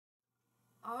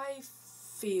I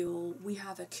feel we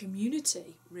have a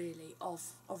community, really,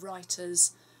 of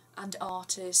writers and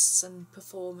artists and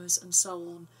performers and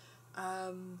so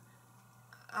on.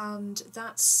 And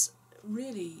that's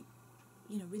really,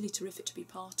 really terrific to be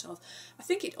part of. I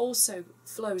think it also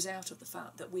flows out of the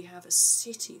fact that we have a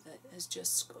city that has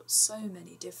just got so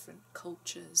many different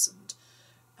cultures and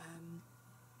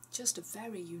just a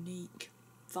very unique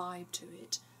vibe to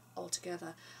it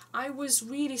altogether. I was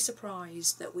really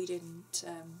surprised that we didn't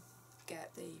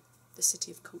get the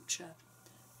City of Culture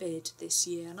bid this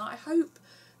year, and I hope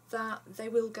that they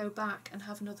will go back and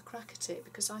have another crack at it,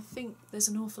 because I think there's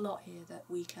an awful lot here that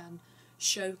we can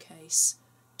showcase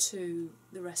to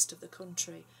the rest of the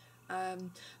country.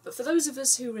 But for those of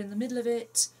us who are in the middle of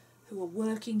it, who are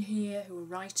working here, who are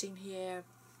writing here,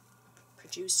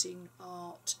 producing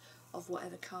art of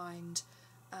whatever kind,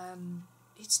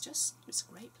 it's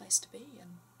a great place to be,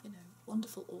 and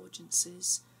wonderful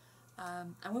audiences.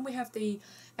 And when we have the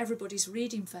Everybody's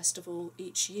Reading Festival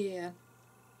each year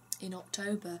in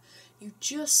October, you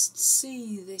just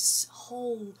see this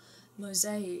whole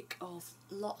mosaic of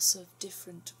lots of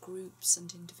different groups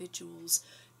and individuals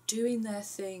doing their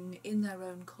thing in their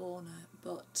own corner,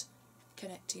 but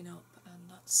connecting up, and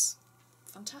that's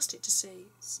fantastic to see.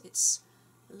 It's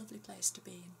a lovely place to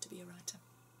be and to be a writer.